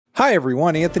Hi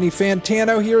everyone, Anthony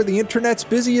Fantano here, the internet's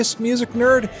busiest music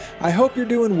nerd. I hope you're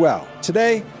doing well.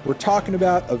 Today, we're talking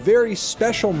about a very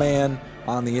special man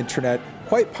on the internet,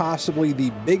 quite possibly the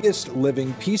biggest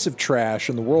living piece of trash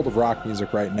in the world of rock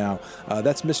music right now.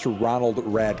 That's Mr. Ronald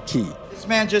Radke. This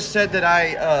man just said that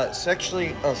I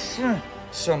sexually assaulted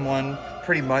someone,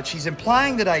 pretty much. He's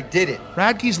implying that I did it.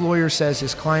 Radke's lawyer says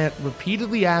his client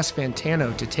repeatedly asked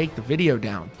Fantano to take the video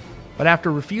down, but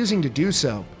after refusing to do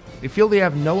so, they feel they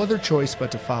have no other choice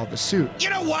but to file the suit. You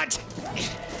know what?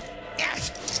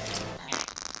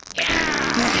 There!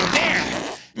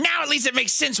 Now at least it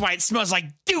makes sense why it smells like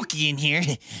dookie in here.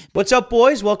 What's up,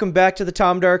 boys? Welcome back to the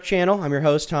Tom Dark channel. I'm your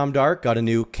host, Tom Dark. Got a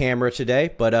new camera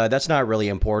today, but that's not really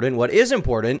important. What is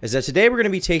important is that today we're going to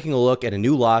be taking a look at a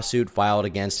new lawsuit filed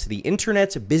against the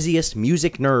internet's busiest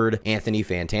music nerd, Anthony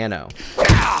Fantano.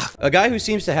 A guy who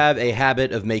seems to have a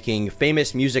habit of making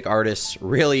famous music artists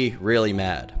really, really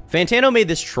mad. Fantano made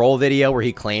this troll video where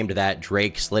he claimed that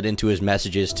Drake slid into his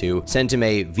messages to send him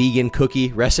a vegan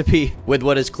cookie recipe with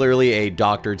what is clearly a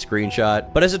doctored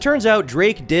screenshot. But as it turns out,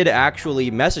 Drake did actually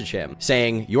message him,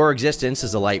 saying, "Your existence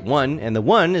is a light one, and the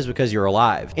one is because you're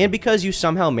alive, and because you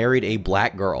somehow married a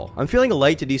black girl. I'm feeling a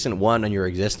light to decent one on your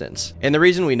existence." And the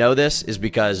reason we know this is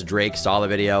because Drake saw the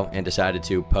video and decided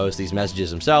to post these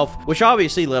messages himself, which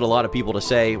obviously led a lot of people to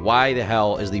say, why the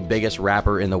hell is the biggest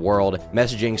rapper in the world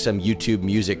messaging some YouTube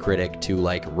music critic to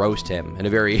like roast him in a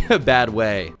very bad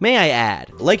way? May I add,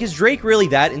 like, is Drake really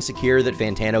that insecure that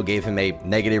Fantano gave him a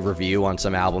negative review on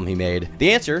some album he made?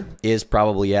 The answer is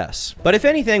probably yes. But if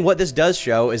anything, what this does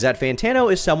show is that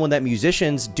Fantano is someone that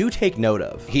musicians do take note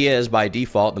of. He is by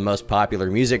default the most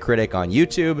popular music critic on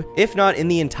YouTube, if not in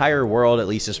the entire world, at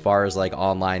least as far as like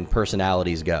online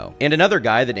personalities go. And another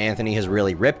guy that Anthony has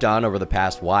really ripped on over the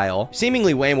past while,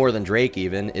 seemingly way more than Drake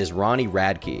even, is Ronnie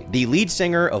Radke, the lead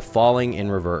singer of Falling in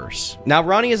Reverse. Now,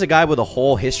 Ronnie is a guy with a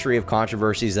whole history of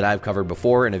controversies that I've covered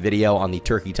before in a video on the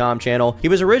Turkey Tom channel. He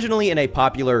was originally in a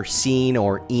popular scene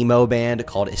or emo band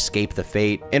called Escape the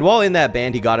Fate, and while in that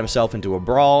band, he got himself into a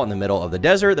brawl in the middle of the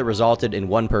desert that resulted in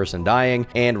one person dying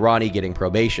and Ronnie getting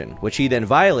probation, which he then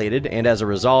violated, and as a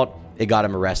result, it got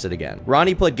him arrested again.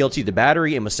 Ronnie pled guilty to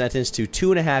battery and was sentenced to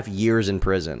 2.5 years in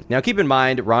prison. Now, keep in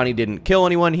mind, Ronnie didn't kill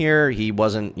anyone here. He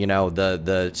wasn't, you know,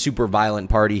 the super violent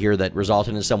party here that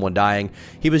resulted in someone dying.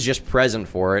 He was just present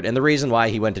for it, and the reason why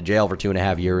he went to jail for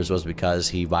 2.5 years was because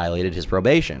he violated his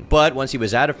probation. But once he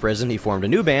was out of prison, he formed a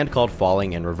new band called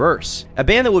Falling in Reverse, a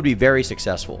band that would be very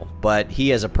successful, but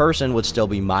he as a person would still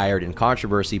be mired in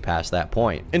controversy past that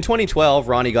point. In 2012,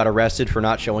 Ronnie got arrested for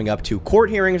not showing up to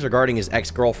court hearings regarding his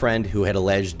ex-girlfriend who had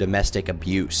alleged domestic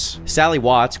abuse. Sally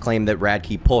Watts claimed that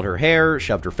Radke pulled her hair,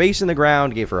 shoved her face in the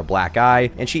ground, gave her a black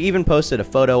eye, and she even posted a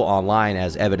photo online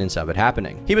as evidence of it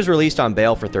happening. He was released on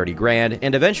bail for 30 grand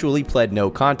and eventually pled no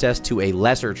contest to a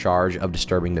lesser charge of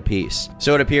disturbing the peace.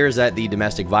 So it appears that the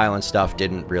domestic violence stuff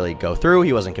didn't really go through.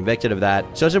 He wasn't convicted of that.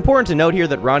 So it's important to note here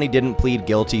that Ronnie didn't plead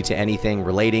guilty to anything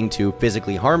relating to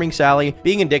physically harming Sally,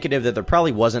 being indicative that there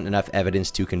probably wasn't enough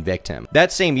evidence to convict him.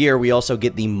 That same year, we also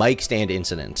get the mic stand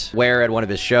incident, where at one of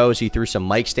his shows, he threw some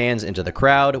mic stands into the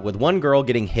crowd, with one girl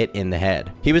getting hit in the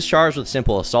head. He was charged with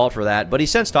simple assault for that, but he's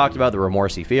since talked about the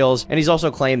remorse he feels, and he's also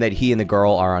claimed that he and the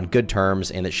girl are on good terms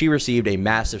and that she received a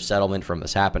massive settlement from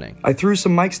this happening. I threw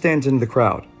some mic stands into the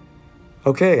crowd.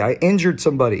 Okay, I injured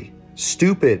somebody.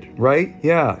 Stupid, right?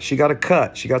 Yeah, she got a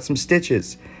cut. She got some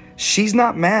stitches. She's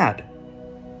not mad.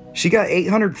 She got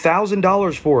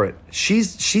 $800,000 for it.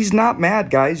 She's not mad,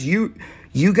 guys. You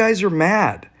guys are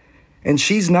mad. And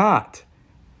she's not.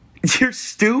 You're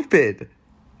stupid.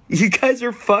 You guys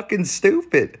are fucking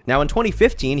stupid. Now, in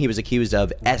 2015, he was accused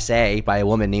of SA by a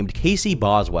woman named Casey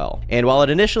Boswell. And while it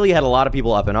initially had a lot of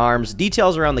people up in arms,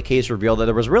 details around the case revealed that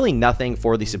there was really nothing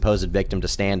for the supposed victim to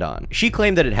stand on. She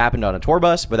claimed that it happened on a tour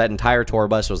bus, but that entire tour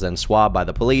bus was then swabbed by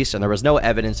the police, and there was no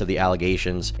evidence of the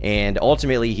allegations, and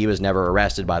ultimately, he was never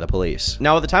arrested by the police.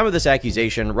 Now, at the time of this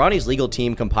accusation, Ronnie's legal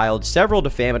team compiled several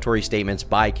defamatory statements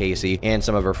by Casey and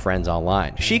some of her friends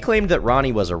online. She claimed that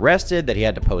Ronnie was arrested, that he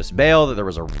had to post bail, that there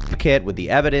was a kit with the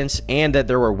evidence, and that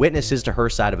there were witnesses to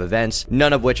her side of events,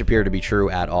 none of which appear to be true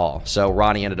at all. So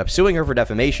Ronnie ended up suing her for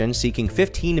defamation, seeking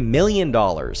 $15 million.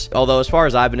 Although, as far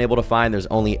as I've been able to find, there's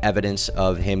only evidence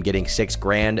of him getting $6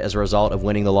 grand as a result of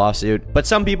winning the lawsuit. But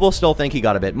some people still think he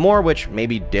got a bit more, which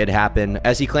maybe did happen,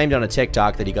 as he claimed on a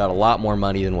TikTok that he got a lot more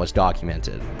money than was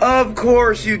documented. Of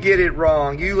course you get it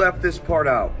wrong. You left this part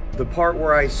out. The part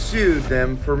where I sued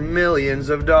them for millions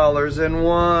of dollars and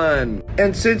won.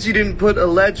 And since you didn't put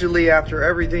allegedly after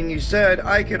everything you said,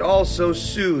 I could also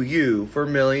sue you for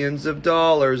millions of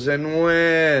dollars and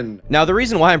win. Now, the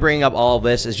reason why I'm bringing up all of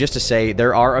this is just to say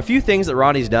there are a few things that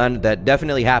Ronnie's done that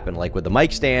definitely happened, like with the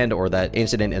mic stand or that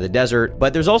incident in the desert,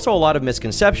 but there's also a lot of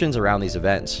misconceptions around these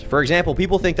events. For example,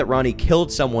 people think that Ronnie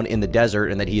killed someone in the desert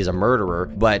and that he is a murderer,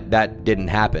 but that didn't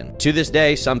happen. To this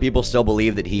day, some people still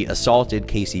believe that he assaulted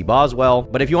Casey Boswell,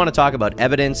 but if you want to talk about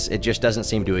evidence, it just doesn't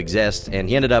seem to exist, and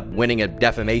he ended up winning a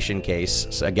defamation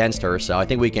case against her, so I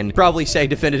think we can probably say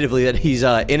definitively that he's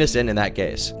innocent in that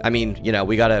case. I mean, you know,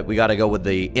 we gotta go with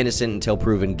the innocent until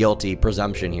proven guilty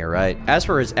presumption here, right? As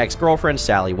for his ex-girlfriend,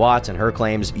 Sally Watts, and her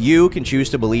claims, you can choose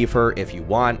to believe her if you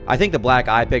want. I think the black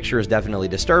eye picture is definitely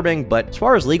disturbing, but as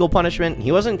far as legal punishment,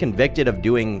 he wasn't convicted of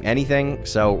doing anything,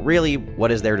 so really,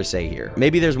 what is there to say here?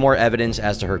 Maybe there's more evidence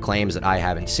as to her claims that I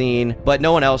haven't seen, but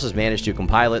no one else has managed to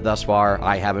compile it thus far.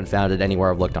 I haven't found it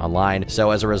anywhere I've looked online,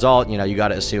 so as a result, you know, you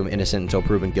gotta assume innocent until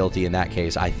proven guilty in that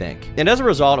case, I think. And as a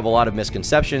result of a lot of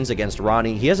misconceptions against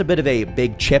Ronnie, he has a bit of a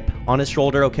big chip on his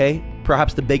shoulder, okay?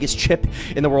 Perhaps the biggest chip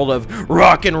in the world of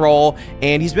rock and roll,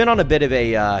 and he's been on a bit of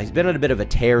a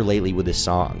tear lately with his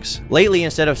songs. Lately,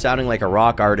 instead of sounding like a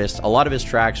rock artist, a lot of his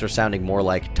tracks are sounding more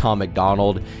like Tom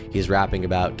MacDonald. He's rapping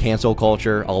about cancel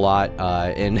culture a lot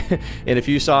in a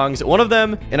few songs. One of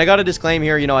them, and I gotta disclaim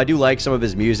here, you know, I do like some of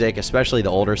his music, especially the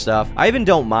older stuff. I even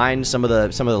don't mind some of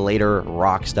the later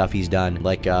rock stuff he's done,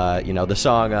 like you know, the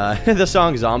song the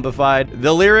song Zombified.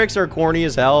 The lyrics are corny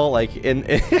as hell. Like in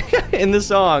in the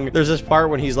song, there's this part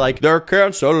when he's like, they're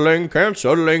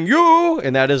canceling you,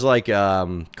 and that is like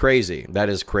crazy. That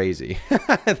is crazy.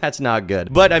 That's not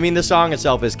good. But I mean, the song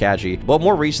itself is catchy. But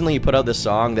more recently, he put out this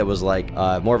song that was like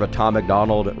more of a Tom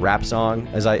MacDonald rap song.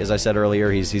 As I said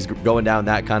earlier, he's going down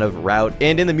that kind of route.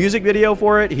 And in the music video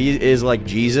for it, he is like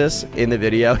Jesus in the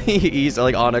video. He's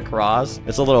like on a cross.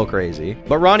 It's a little crazy.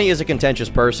 But Ronnie is a contentious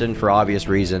person for obvious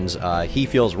reasons. He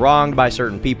feels wronged by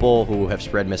certain people who have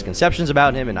spread misconceptions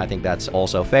about him, and I think that's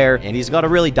also fair. And he's got a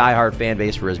really diehard fan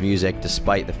base for his music,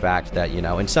 despite the fact that, you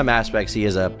know, in some aspects he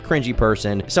is a cringy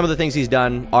person. Some of the things he's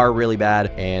done are really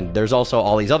bad, and there's also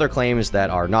all these other claims that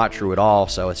are not true at all,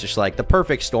 so it's just like the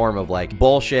perfect storm of like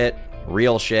bullshit,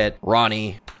 real shit,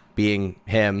 Ronnie being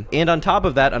him. And on top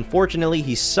of that, unfortunately,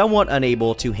 he's somewhat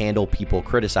unable to handle people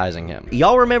criticizing him.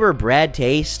 Y'all remember Brad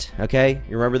Taste? Okay,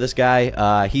 you remember this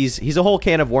guy? He's a whole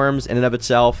can of worms in and of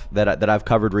itself that I've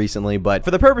covered recently, but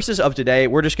for the purposes of today,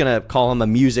 we're just gonna call him a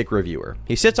music reviewer.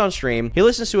 He sits on stream, he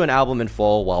listens to an album in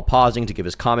full while pausing to give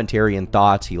his commentary and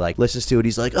thoughts. He like listens to it,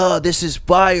 he's like, oh, this is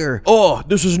fire. Oh,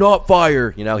 this is not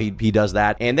fire. You know, he does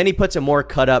that, and then he puts a more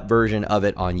cut up version of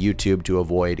it on YouTube to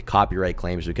avoid copyright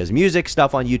claims, because music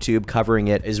stuff on YouTube covering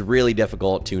it is really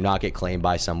difficult to not get claimed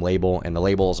by some label, and the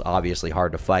label's obviously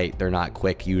hard to fight. They're not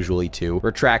quick usually to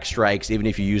retract strikes. Even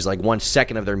if you use like 1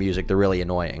 second of their music, they're really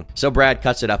annoying. So Brad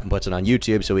cuts it up and puts it on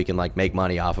YouTube so he can like make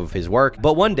money off of his work.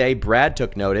 But one day Brad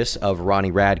took notice of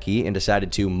Ronnie Radke and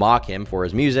decided to mock him for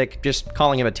his music, just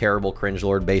calling him a terrible cringe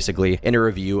lord basically in a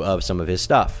review of some of his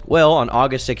stuff. Well, on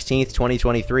August 16th,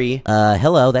 2023,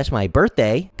 hello, that's my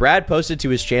birthday, Brad posted to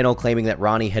his channel claiming that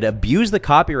Ronnie had abused the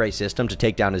copyright system to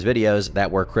take down his videos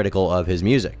that were critical of his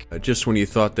music. Just when you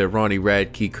thought that Ronnie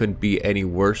Radke couldn't be any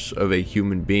worse of a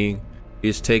human being,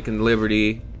 he's taken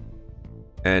liberty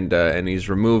and he's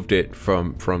removed it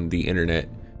from the internet.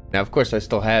 Now, of course, I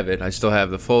still have it. I still have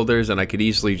the folders, and I could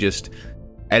easily just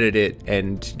edit it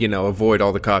and, you know, avoid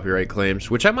all the copyright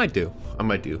claims, which I might do.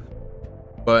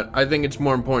 But I think it's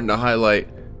more important to highlight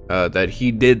that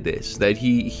he did this, that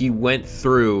he went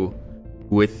through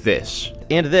with this.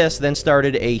 And this then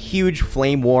started a huge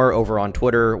flame war over on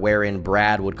Twitter, wherein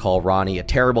Brad would call Ronnie a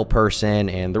terrible person,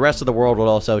 and the rest of the world would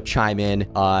also chime in.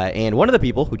 And one of the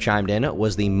people who chimed in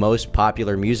was the most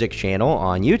popular music channel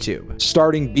on YouTube.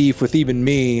 Starting beef with even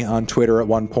me on Twitter at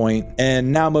one point,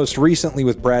 and now most recently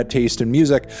with Brad Taste in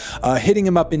Music, hitting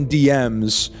him up in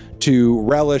DMs to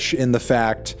relish in the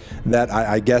fact that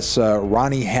I guess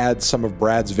Ronnie had some of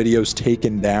Brad's videos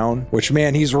taken down, which,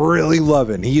 man, he's really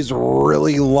loving. He's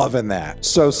really loving that.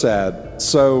 So sad,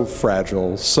 so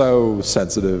fragile, so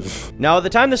sensitive. Now, at the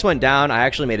time this went down, I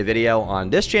actually made a video on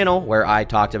this channel where I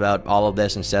talked about all of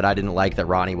this and said I didn't like that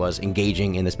Ronnie was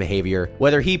engaging in this behavior.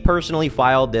 Whether he personally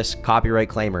filed this copyright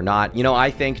claim or not, you know, I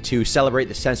think to celebrate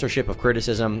the censorship of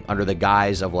criticism under the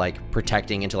guise of like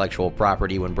protecting intellectual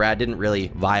property when Brad didn't really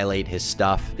violate his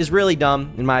stuff is really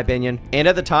dumb, in my opinion. And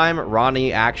at the time,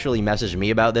 Ronnie actually messaged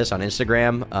me about this on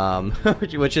Instagram,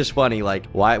 which is funny. Like,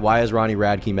 why is Ronnie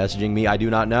Radke messaging me me, I do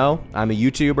not know. I'm a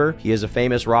YouTuber. He is a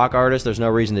famous rock artist. There's no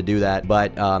reason to do that.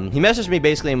 But he messaged me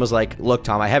basically and was like, look,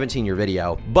 Tom, I haven't seen your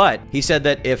video. But he said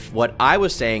that if what I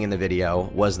was saying in the video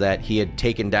was that he had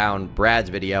taken down Brad's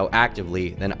video actively,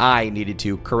 then I needed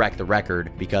to correct the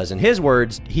record, because in his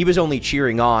words, he was only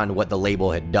cheering on what the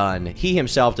label had done. He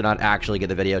himself did not actually get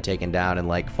the video taken down and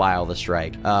like file the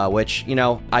strike, which, you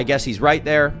know, I guess he's right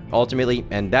there ultimately.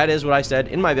 And that is what I said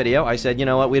in my video. I said, you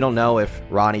know what, we don't know if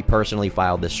Ronnie personally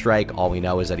filed this strike. All we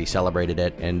know is that he celebrated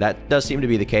it, and that does seem to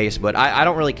be the case. But I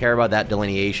don't really care about that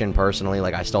delineation personally.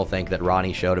 Like, I still think that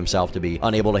Ronnie showed himself to be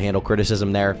unable to handle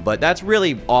criticism there. But that's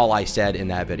really all I said in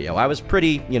that video. I was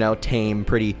pretty, you know, tame,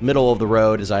 pretty middle of the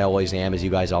road, as I always am. As you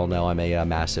guys all know, I'm a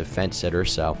massive fence sitter.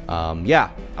 So,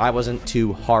 yeah, I wasn't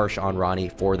too harsh on Ronnie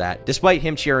for that, despite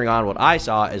him cheering on what I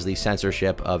saw as the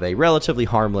censorship of a relatively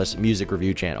harmless music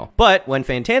review channel. But when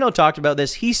Fantano talked about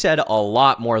this, he said a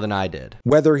lot more than I did.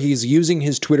 Whether he's using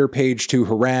his Twitter page to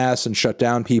harass and shut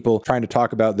down people trying to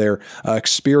talk about their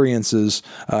experiences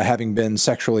having been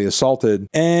sexually assaulted,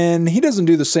 and he doesn't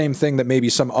do the same thing that maybe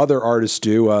some other artists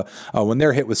do when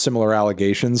they're hit with similar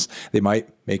allegations. They might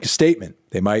make a statement.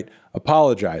 They might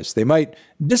apologize. They might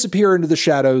disappear into the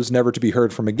shadows, never to be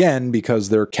heard from again because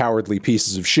they're cowardly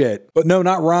pieces of shit. But no,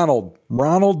 not Ronald.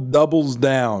 Ronald doubles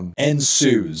down and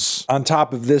sues. On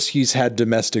top of this, he's had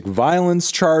domestic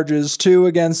violence charges too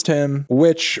against him,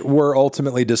 which were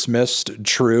ultimately dismissed,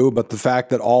 true, but the fact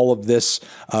that all of this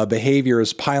behavior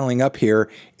is piling up here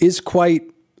is quite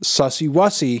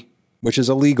sussy-wussy, which is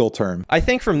a legal term. I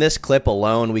think from this clip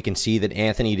alone, we can see that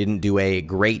Anthony didn't do a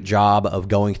great job of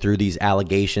going through these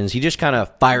allegations. He just kind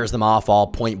of fires them off all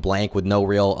point blank with no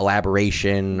real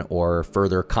elaboration or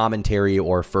further commentary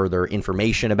or further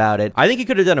information about it. I think he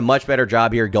could have done a much better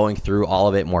job here going through all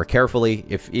of it more carefully.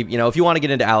 If you know, if you want to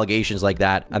get into allegations like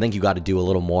that, I think you got to do a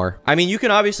little more. I mean, you can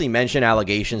obviously mention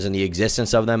allegations and the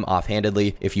existence of them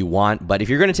offhandedly if you want, but if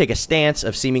you're going to take a stance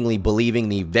of seemingly believing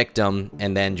the victim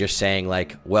and then just saying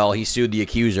like, well, he sued the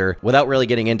accuser without really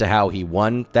getting into how he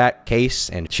won that case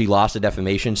and she lost a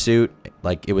defamation suit,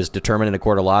 like it was determined in a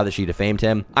court of law that she defamed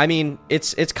him. I mean,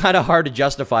 it's kind of hard to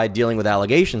justify dealing with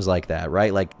allegations like that,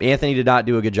 right? Like, Anthony did not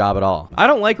do a good job at all. I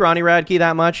don't like Ronnie Radke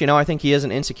that much. You know, I think he is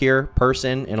an insecure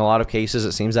person in a lot of cases.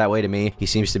 It seems that way to me. He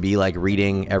seems to be like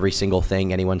reading every single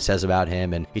thing anyone says about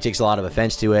him, and he takes a lot of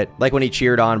offense to it. Like when he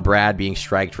cheered on Brad being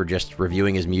striked for just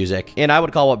reviewing his music. And I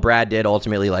would call what Brad did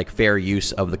ultimately like fair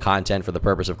use of the content for the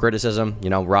purpose of criticism. You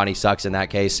know, Ronnie sucks in that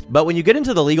case. But when you get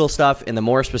into the legal stuff and the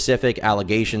more specific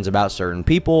allegations about certain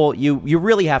people, you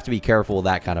really have to be careful with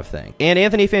that kind of thing. And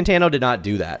Anthony Fantano did not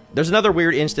do that. There's another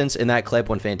weird instance in that clip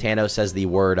when Fantano says the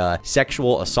word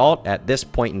sexual assault at this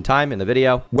point in time in the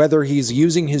video. Whether he's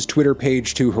using his Twitter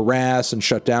page to harass and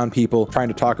shut down people trying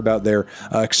to talk about their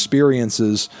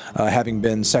experiences having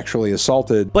been sexually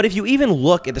assaulted. But if you even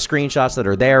look at the screenshots that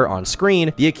are there on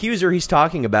screen, the accuser he's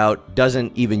talking about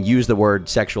doesn't even use the word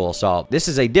sexual assault. This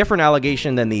is a different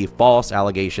allegation than the false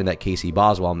allegation that Casey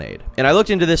Boswell made. And I looked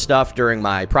into this stuff during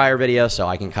my prior video, so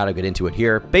I can kind of get into it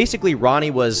here. Basically, Ronnie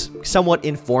was somewhat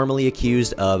informally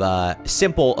accused of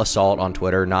simple assault on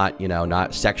Twitter, not, you know,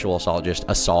 not sexual assault, just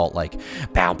assault, like,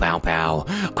 pow, pow, pow,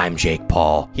 I'm Jake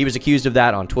Paul. He was accused of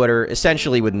that on Twitter,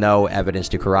 essentially with no evidence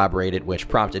to corroborate it, which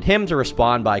prompted him to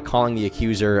respond by calling the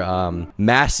accuser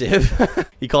massive.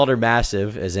 He called her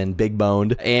massive, as in big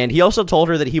boned. And he also told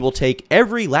her that he will take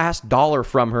every last dollar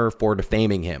from her for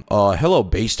defaming him. Hello,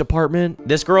 base department?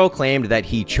 This girl claimed that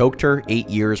he choked her 8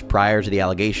 years prior to the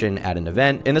allegation at an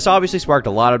event, and this obviously sparked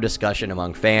a lot of discussion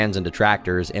among fans and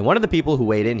detractors, and one of the people who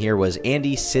weighed in here was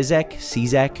Andy Sizek.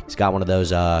 He's got one of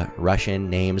those Russian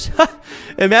names.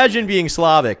 Imagine being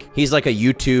Slavic. He's like a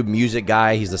YouTube music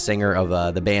guy. He's the singer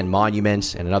of the band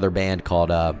Monuments and another band called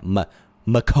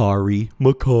Makari,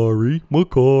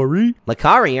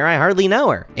 or I hardly know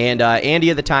her. And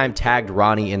Andy at the time tagged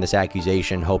Ronnie in this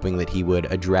accusation, hoping that he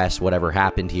would address whatever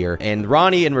happened here. And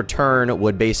Ronnie, in return,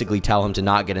 would basically tell him to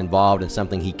not get involved in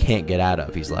something he can't get out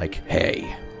of. He's like,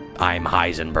 hey, I'm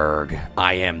Heisenberg.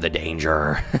 I am the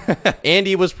danger.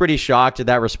 Andy was pretty shocked at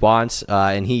that response,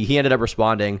 and he ended up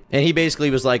responding. And he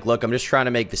basically was like, look, I'm just trying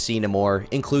to make the scene a more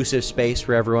inclusive space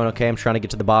for everyone, okay? I'm trying to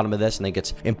get to the bottom of this, and I think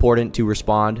it's important to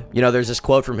respond. You know, there's this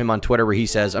quote from him on Twitter where he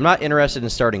says, I'm not interested in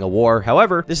starting a war.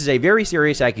 However, this is a very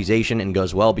serious accusation and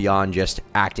goes well beyond just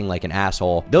acting like an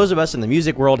asshole. Those of us in the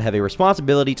music world have a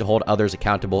responsibility to hold others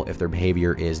accountable if their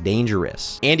behavior is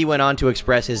dangerous. Andy went on to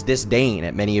express his disdain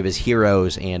at many of his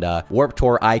heroes and and Warped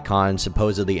Tour icons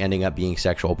supposedly ending up being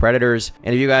sexual predators.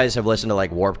 And if you guys have listened to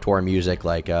like Warped Tour music,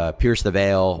 like Pierce the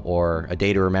Veil or A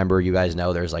Day to Remember, you guys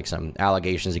know there's like some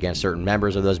allegations against certain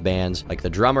members of those bands. Like the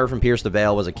drummer from Pierce the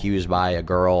Veil was accused by a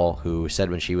girl who said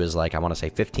when she was like, I want to say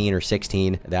 15 or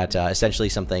 16, that essentially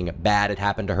something bad had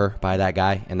happened to her by that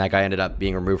guy, and that guy ended up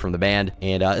being removed from the band.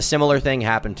 And a similar thing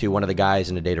happened to one of the guys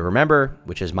in A Day to Remember,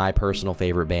 which is my personal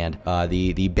favorite band.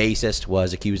 The bassist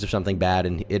was accused of something bad,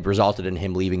 and it resulted in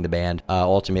him leaving the band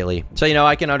ultimately. So, you know,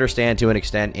 I can understand to an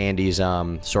extent Andy's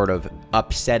sort of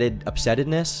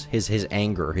upsettedness, his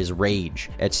anger, his rage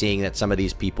at seeing that some of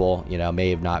these people, you know, may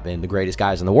have not been the greatest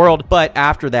guys in the world. But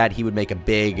after that, he would make a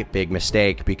big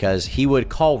mistake, because he would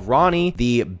call Ronnie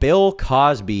the Bill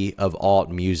Cosby of alt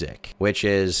music, which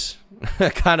is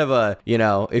kind of a, you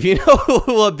know, if you know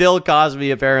what Bill Cosby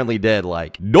apparently did,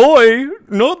 like, doy,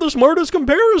 not the smartest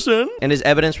comparison. And his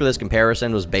evidence for this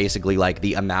comparison was basically like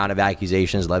the amount of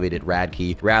accusations levied at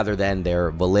Radke rather than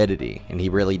their validity. And he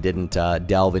really didn't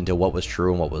delve into what was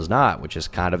true and what was not, which is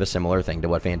kind of a similar thing to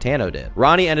what Fantano did.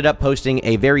 Ronnie ended up posting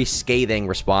a very scathing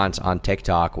response on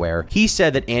TikTok where he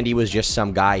said that Andy was just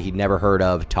some guy he'd never heard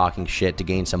of talking shit to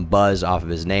gain some buzz off of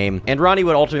his name. And Ronnie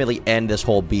would ultimately end this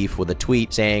whole beef with a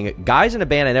tweet saying, guys in a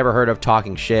band I never heard of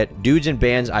talking shit, dudes in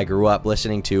bands I grew up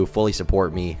listening to fully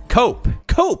support me. Cope.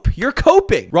 You're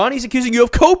coping. Ronnie's accusing you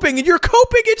of coping, and you're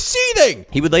coping and seething.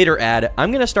 He would later add,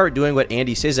 I'm gonna start doing what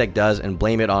Andy Sizek does and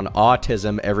blame it on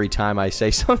autism every time I say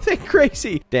something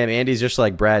crazy. Damn, Andy's just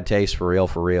like Brad Taste for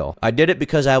real. I did it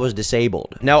because I was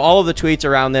disabled. Now, all of the tweets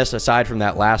around this, aside from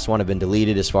that last one, have been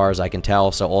deleted as far as I can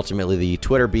tell, so ultimately the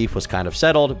Twitter beef was kind of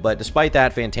settled. But despite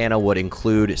that, Fantano would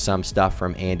include some stuff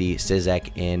from Andy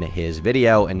Sizek in his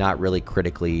video and not really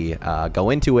critically go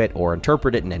into it or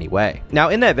interpret it in any way. Now,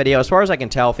 in that video, as far as I can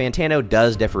tell, Fantano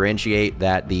does differentiate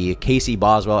that the Casey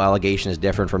Boswell allegation is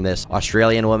different from this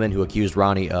Australian woman who accused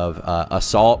Ronnie of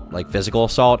assault, like physical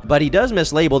assault, but he does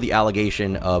mislabel the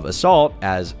allegation of assault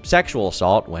as sexual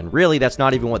assault when really that's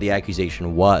not even what the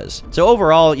accusation was. So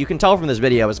overall, you can tell from this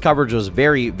video his coverage was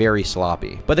very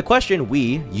sloppy. But the question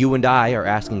you and I are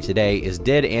asking today is,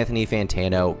 did Anthony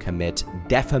Fantano commit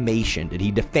defamation? Did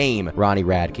he defame Ronnie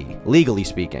Radke, legally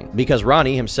speaking? Because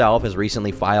Ronnie himself has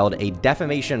recently filed a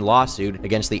defamation lawsuit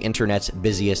against the internet's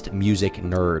busiest music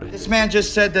nerd. This man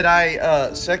just said that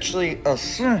I sexually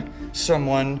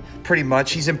someone, pretty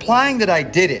much. He's implying that I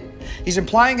did it. He's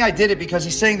implying I did it because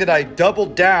he's saying that I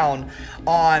doubled down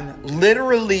on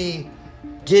literally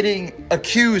getting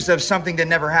accused of something that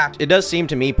never happened. It does seem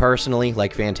to me personally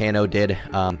like Fantano did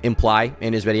imply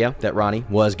in his video that Ronnie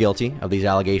was guilty of these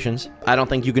allegations. I don't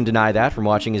think you can deny that from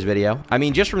watching his video. I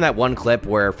mean, just from that one clip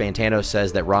where Fantano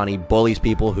says that Ronnie bullies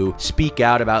people who speak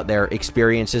out about their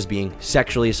experiences being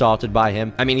sexually assaulted by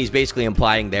him. I mean, he's basically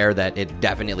implying there that it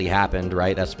definitely happened,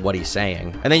 right? That's what he's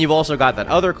saying. And then you've also got that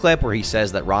other clip where he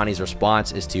says that Ronnie's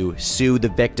response is to sue the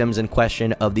victims in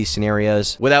question of these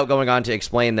scenarios, without going on to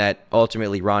explain that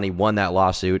ultimately Ronnie won that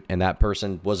lawsuit and that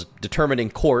person was determined in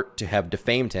court to have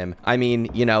defamed him. I mean,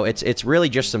 you know, it's really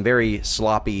just some very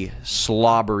sloppy,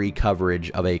 slobbery coverage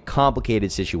of a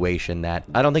complicated situation that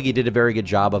I don't think he did a very good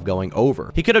job of going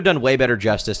over. He could have done way better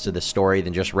justice to the story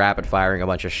than just rapid firing a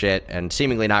bunch of shit and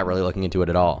seemingly not really looking into it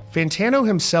at all. Fantano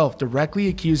himself directly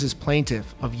accuses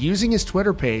plaintiff of using his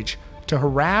Twitter page to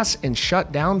harass and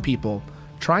shut down people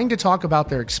trying to talk about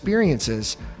their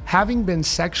experiences having been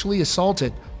sexually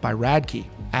assaulted by Radke,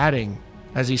 adding,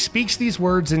 as he speaks these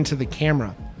words into the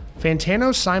camera,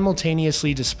 Fantano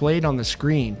simultaneously displayed on the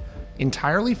screen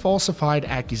entirely falsified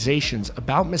accusations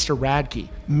about Mr. Radke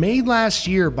made last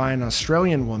year by an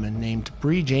Australian woman named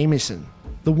Bree Jamieson.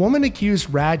 The woman accused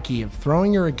Radke of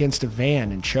throwing her against a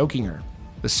van and choking her.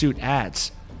 The suit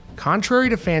adds, contrary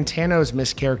to Fantano's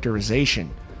mischaracterization,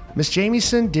 Ms.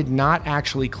 Jamieson did not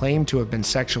actually claim to have been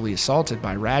sexually assaulted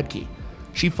by Radke.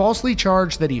 She falsely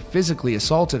charged that he physically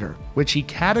assaulted her, which he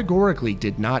categorically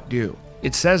did not do.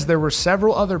 It says there were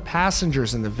several other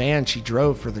passengers in the van she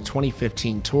drove for the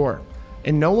 2015 tour,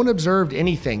 and no one observed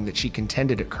anything that she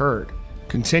contended occurred.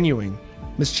 Continuing,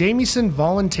 Ms. Jamieson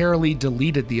voluntarily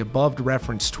deleted the above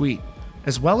referenced tweet,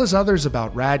 as well as others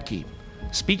about Radke.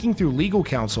 Speaking through legal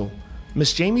counsel,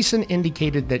 Ms. Jamieson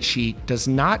indicated that she does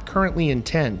not currently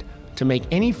intend to make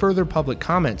any further public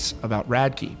comments about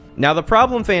Radke. Now, the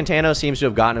problem Fantano seems to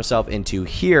have gotten himself into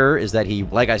here is that he,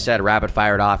 like I said,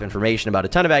 rapid-fired off information about a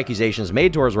ton of accusations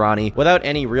made towards Ronnie without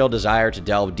any real desire to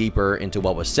delve deeper into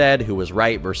what was said, who was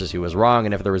right versus who was wrong,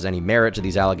 and if there was any merit to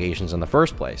these allegations in the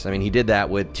first place. I mean, he did that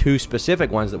with 2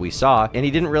 specific ones that we saw, and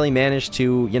he didn't really manage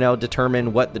to, you know,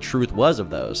 determine what the truth was of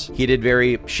those. He did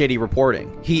very shitty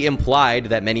reporting. He implied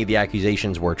that many of the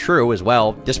accusations were true as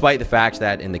well, despite the fact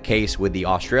that in the case with the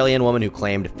Australian woman who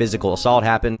claimed physical assault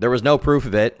happened, there was no proof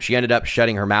of it. She ended up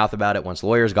shutting her mouth about it once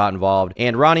lawyers got involved,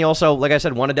 and Ronnie also, like I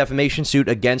said, won a defamation suit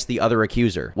against the other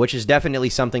accuser, which is definitely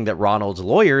something that Ronald's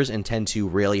lawyers intend to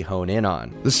really hone in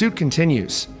on. The suit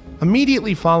continues.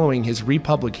 Immediately following his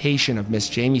republication of Miss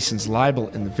Jamieson's libel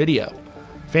in the video,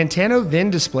 Fantano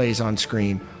then displays on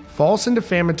screen false and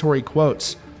defamatory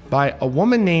quotes by a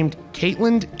woman named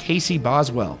Caitlin Casey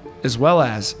Boswell, as well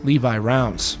as Levi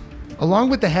Rounds, along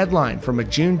with the headline from a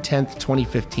June 10,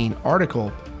 2015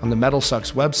 article on the Metal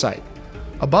Sucks website.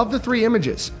 Above the 3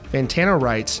 images, Fantano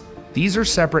writes, "These are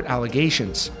separate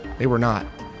allegations." They were not.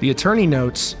 The attorney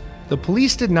notes, "The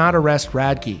police did not arrest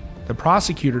Radke. The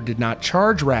prosecutor did not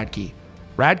charge Radke.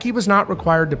 Radke was not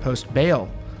required to post bail.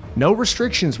 No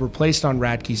restrictions were placed on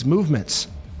Radke's movements."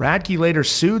 Radke later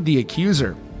sued the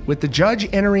accuser, with the judge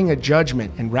entering a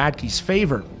judgment in Radke's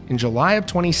favor in July of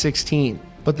 2016.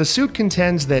 But the suit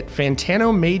contends that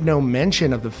Fantano made no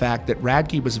mention of the fact that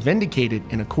Radke was vindicated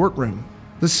in a courtroom.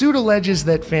 The suit alleges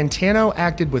that Fantano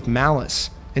acted with malice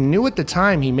and knew at the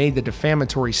time he made the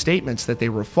defamatory statements that they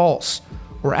were false,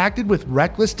 or acted with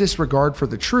reckless disregard for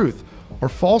the truth or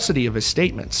falsity of his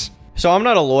statements. So I'm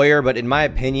not a lawyer, but in my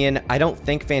opinion, I don't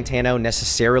think Fantano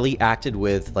necessarily acted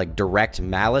with like direct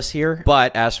malice here.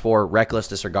 But as for reckless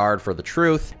disregard for the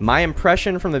truth, my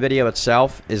impression from the video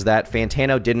itself is that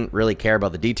Fantano didn't really care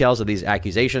about the details of these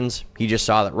accusations. He just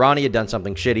saw that Ronnie had done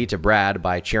something shitty to Brad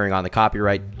by cheering on the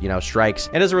copyright, strikes.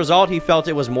 And as a result, he felt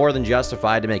it was more than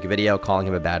justified to make a video calling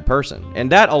him a bad person.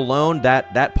 And that alone,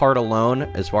 that part alone,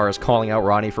 as far as calling out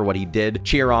Ronnie for what he did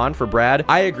cheer on for Brad,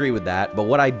 I agree with that. But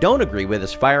what I don't agree with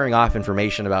is firing off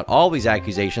information about all these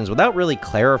accusations without really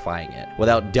clarifying it,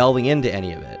 without delving into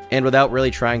any of it, and without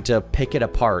really trying to pick it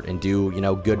apart and do,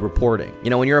 good reporting.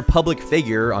 When you're a public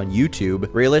figure on YouTube,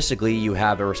 realistically, you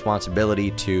have a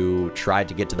responsibility to try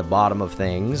to get to the bottom of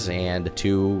things and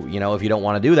to, if you don't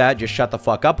want to do that, just shut the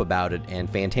fuck up about it,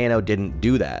 and Fantano didn't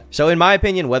do that. So in my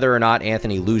opinion, whether or not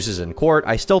Anthony loses in court,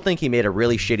 I still think he made a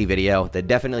really shitty video that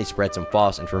definitely spread some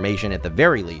false information at the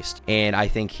very least, and I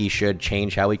think he should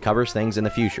change how he covers things in the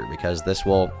future, because this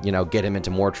will, get him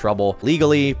into more trouble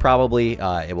legally, probably.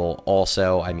 It will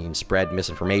also, spread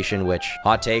misinformation, which,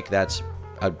 hot take, that's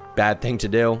a bad thing to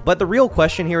do. But the real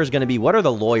question here is going to be, what are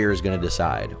the lawyers going to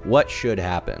decide? What should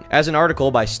happen? As an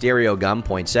article by Stereo Gum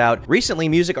points out, recently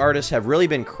music artists have really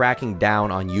been cracking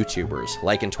down on YouTubers,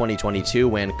 like in 2022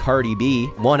 when Cardi B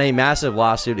won a massive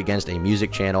lawsuit against a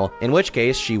music channel, in which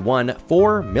case she won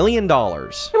 $4 million.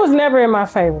 It was never in my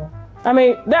favor.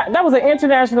 That was an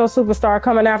international superstar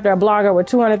coming after a blogger with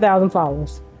 200,000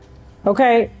 followers.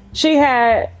 Okay? She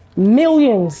had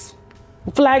millions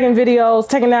flagging videos,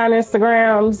 taking down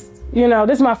Instagrams.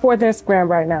 This is my 4th Instagram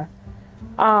right now.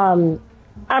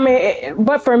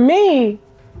 But for me,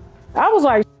 I was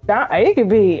like, it could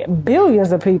be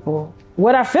billions of people.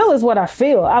 What I feel is what I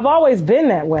feel. I've always been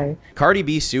that way. Cardi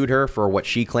B sued her for what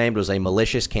she claimed was a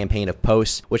malicious campaign of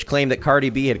posts, which claimed that Cardi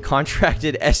B had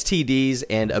contracted STDs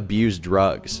and abused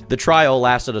drugs. The trial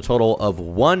lasted a total of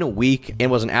 1 week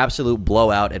and was an absolute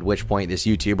blowout, at which point this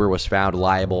YouTuber was found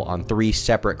liable on 3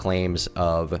 separate claims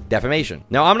of defamation.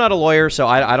 Now, I'm not a lawyer, so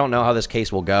I don't know how this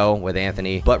case will go with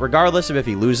Anthony, but regardless of if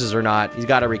he loses or not, he's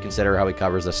got to reconsider how he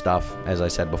covers this stuff, as I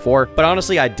said before. But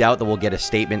honestly, I doubt that we'll get a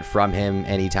statement from him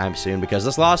anytime soon, because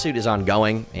this lawsuit is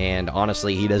ongoing, and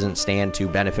honestly, he doesn't stand to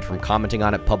benefit from commenting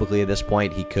on it publicly at this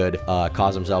point. He could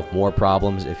cause himself more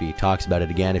problems if he talks about it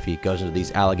again. If he goes into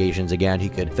these allegations again, he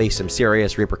could face some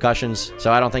serious repercussions.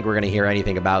 So I don't think we're going to hear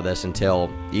anything about this until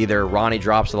either Ronnie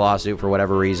drops the lawsuit for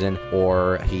whatever reason,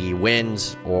 or he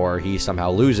wins, or he somehow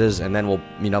loses, and then we'll,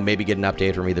 maybe get an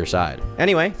update from either side.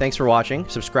 Anyway, thanks for watching.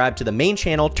 Subscribe to the main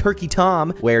channel, Turkey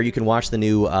Tom, where you can watch the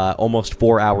new almost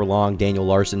 4-hour-long Daniel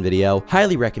Larson video.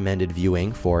 Highly recommended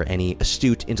viewing for any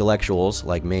astute intellectuals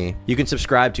like me. You can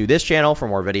subscribe to this channel for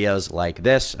more videos like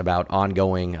this about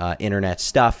ongoing internet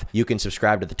stuff. You can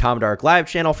subscribe to the Tom Dark Live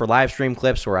channel for live stream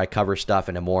clips where I cover stuff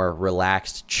in a more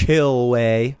relaxed, chill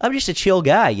way. I'm just a chill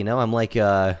guy, I'm like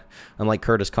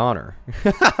Curtis Connor.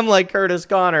 I'm like Curtis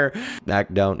Connor. I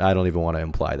don't even want to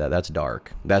imply that. That's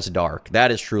dark. That's dark.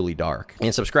 That is truly dark.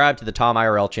 And subscribe to the Tom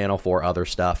IRL channel for other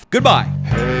stuff. Goodbye.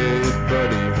 Hey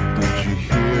buddy, did you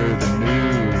hear the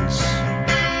news?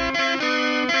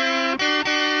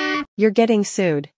 You're getting sued.